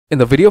In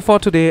the video for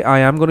today, I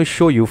am going to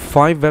show you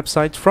 5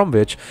 websites from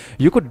which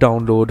you could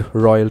download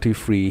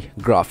royalty-free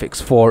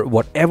graphics for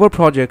whatever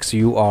projects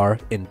you are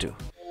into.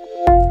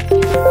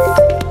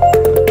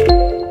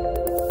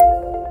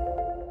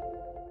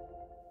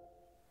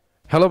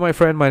 Hello my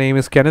friend, my name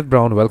is Kenneth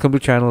Brown. Welcome to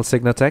channel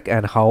CygnaTech,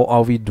 and how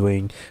are we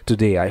doing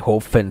today? I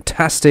hope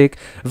fantastic.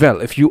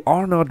 Well, if you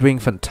are not doing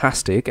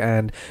fantastic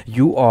and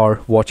you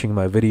are watching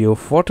my video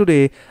for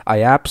today,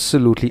 I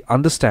absolutely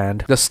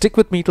understand. Just stick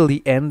with me till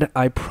the end.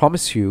 I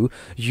promise you,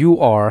 you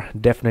are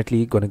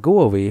definitely going to go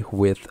away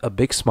with a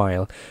big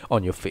smile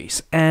on your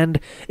face. And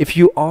if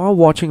you are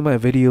watching my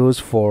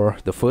videos for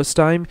the first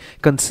time,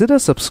 consider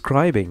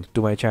subscribing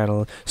to my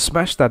channel,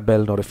 smash that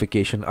bell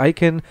notification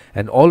icon,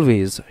 and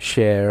always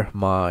share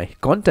my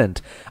content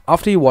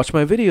after you watch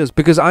my videos,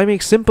 because I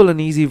make simple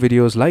and easy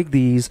videos like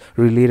these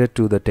related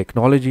to the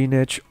technology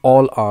niche.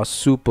 All are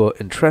super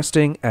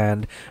interesting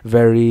and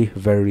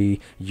very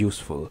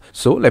useful.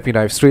 So let me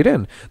dive straight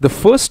in. The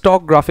first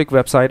stock graphic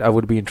website I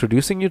would be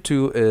introducing you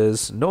to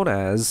is known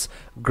as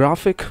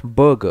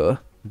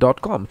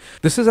graphicburger.com.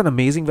 This is an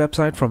amazing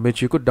website from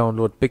which you could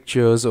download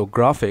pictures or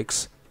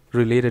graphics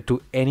related to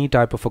any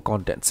type of a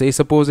content. Say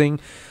supposing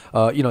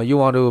you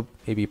want to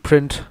maybe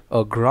print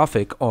a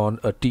graphic on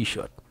a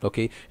t-shirt.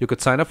 Okay, you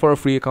could sign up for a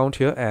free account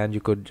here, and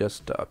you could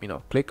just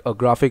click a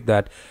graphic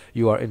that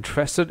you are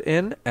interested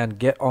in and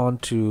get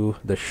onto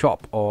the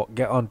shop or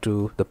get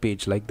onto the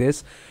page like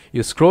this.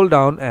 You scroll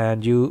down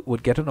and you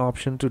would get an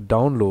option to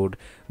download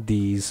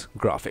these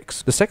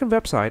graphics. The second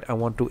website I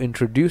want to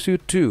introduce you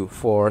to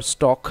for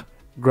stock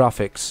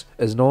graphics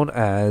is known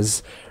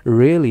as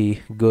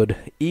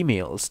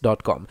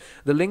reallygoodemails.com.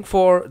 The link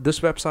for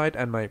this website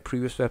and my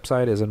previous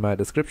website is in my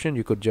description.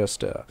 You could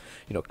just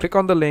click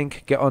on the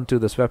link, get onto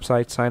this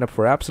website, sign up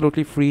for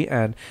absolutely free,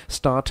 and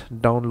start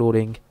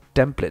downloading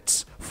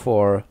templates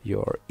for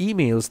your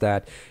emails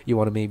that you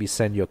want to maybe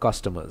send your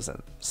customers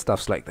and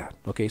stuffs like that.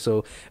 Okay,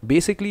 so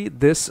basically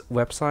this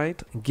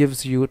website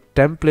gives you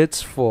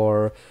templates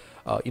for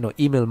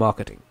email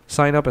marketing.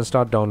 Sign up and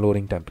start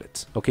downloading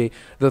templates. Okay,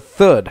 the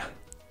third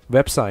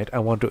website I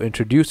want to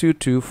introduce you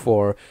to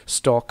for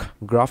stock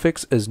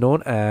graphics is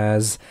known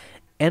as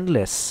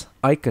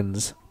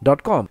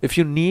endlessicons.com. If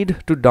you need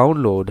to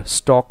download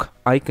stock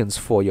icons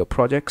for your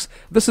projects,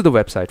 this is the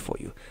website for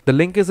you. The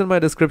link is in my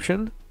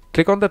description.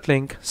 Click on that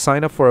link,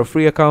 sign up for a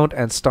free account,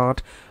 and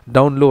start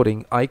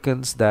downloading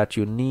icons that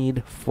you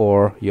need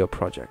for your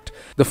project.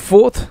 The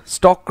fourth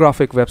stock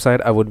graphic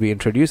website I would be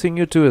introducing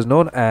you to is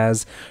known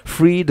as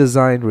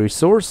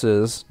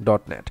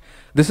freedesignresources.net.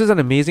 This is an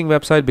amazing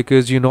website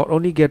because you not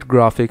only get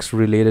graphics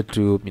related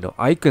to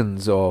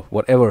icons or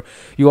whatever,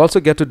 you also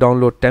get to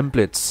download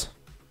templates.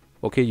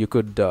 Okay, you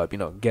could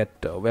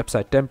get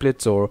website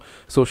templates or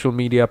social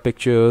media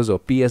pictures or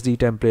PSD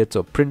templates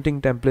or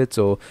printing templates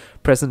or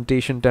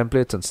presentation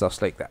templates and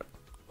stuff like that.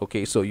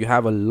 Okay, so you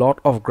have a lot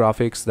of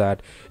graphics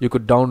that you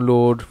could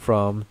download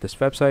from this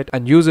website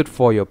and use it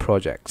for your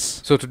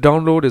projects. So to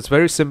download, it's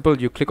very simple.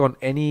 You click on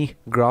any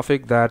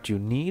graphic that you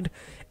need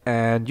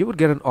and you would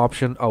get an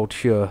option out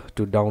here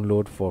to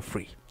download for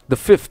free. The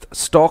fifth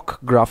stock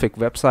graphic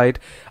website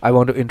I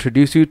want to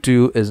introduce you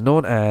to is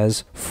known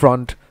as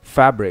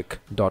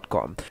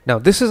frontfabric.com. Now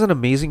this is an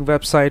amazing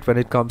website when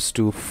it comes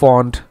to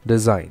font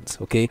designs.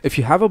 Okay, if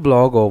you have a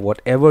blog or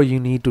whatever you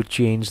need to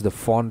change the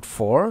font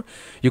for,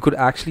 you could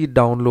actually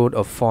download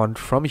a font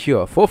from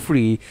here for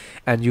free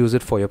and use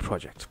it for your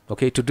project.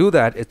 Okay, to do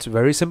that, it's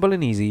very simple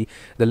and easy.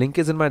 The link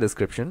is in my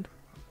description.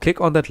 Click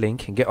on that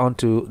link and get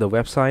onto the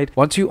website.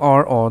 Once you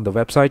are on the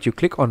website, you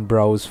click on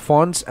browse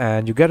fonts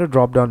and you get a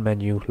drop down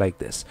menu like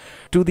this.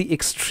 To the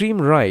extreme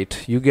right,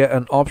 you get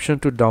an option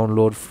to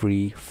download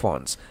free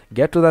fonts.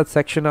 Get to that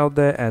section out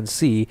there and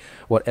see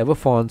whatever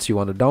fonts you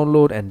want to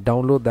download, and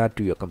download that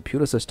to your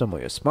computer system or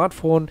your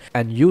smartphone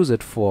and use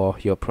it for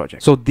your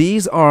project. So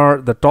these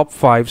are the top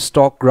 5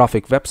 stock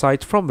graphic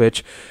websites from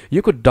which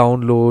you could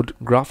download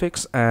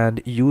graphics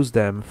and use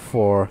them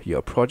for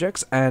your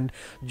projects. And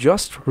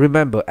just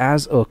remember,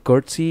 as a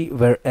courtesy,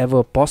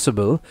 wherever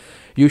possible,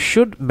 you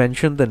should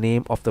mention the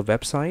name of the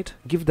website.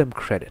 Give them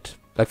credit.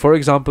 Like for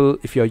example,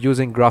 if you're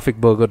using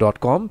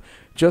graphicburger.com,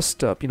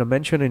 just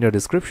mention in your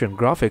description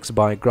graphics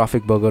by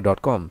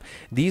graphicburger.com.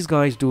 These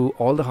guys do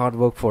all the hard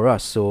work for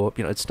us, so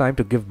it's time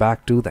to give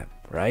back to them,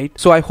 right?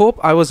 So I hope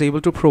I was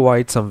able to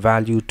provide some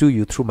value to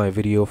you through my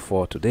video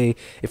for today.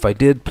 If I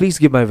did, please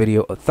give my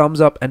video a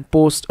thumbs up and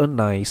post a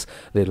nice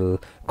little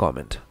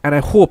comment. And I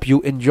hope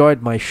you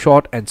enjoyed my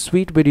short and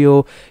sweet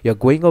video. You're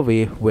going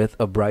away with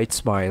a bright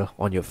smile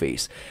on your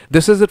face.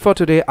 This is it for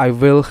today. I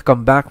will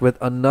come back with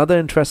another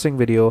interesting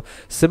video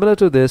similar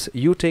to this.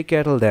 You take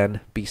care till then.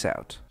 Peace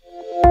out.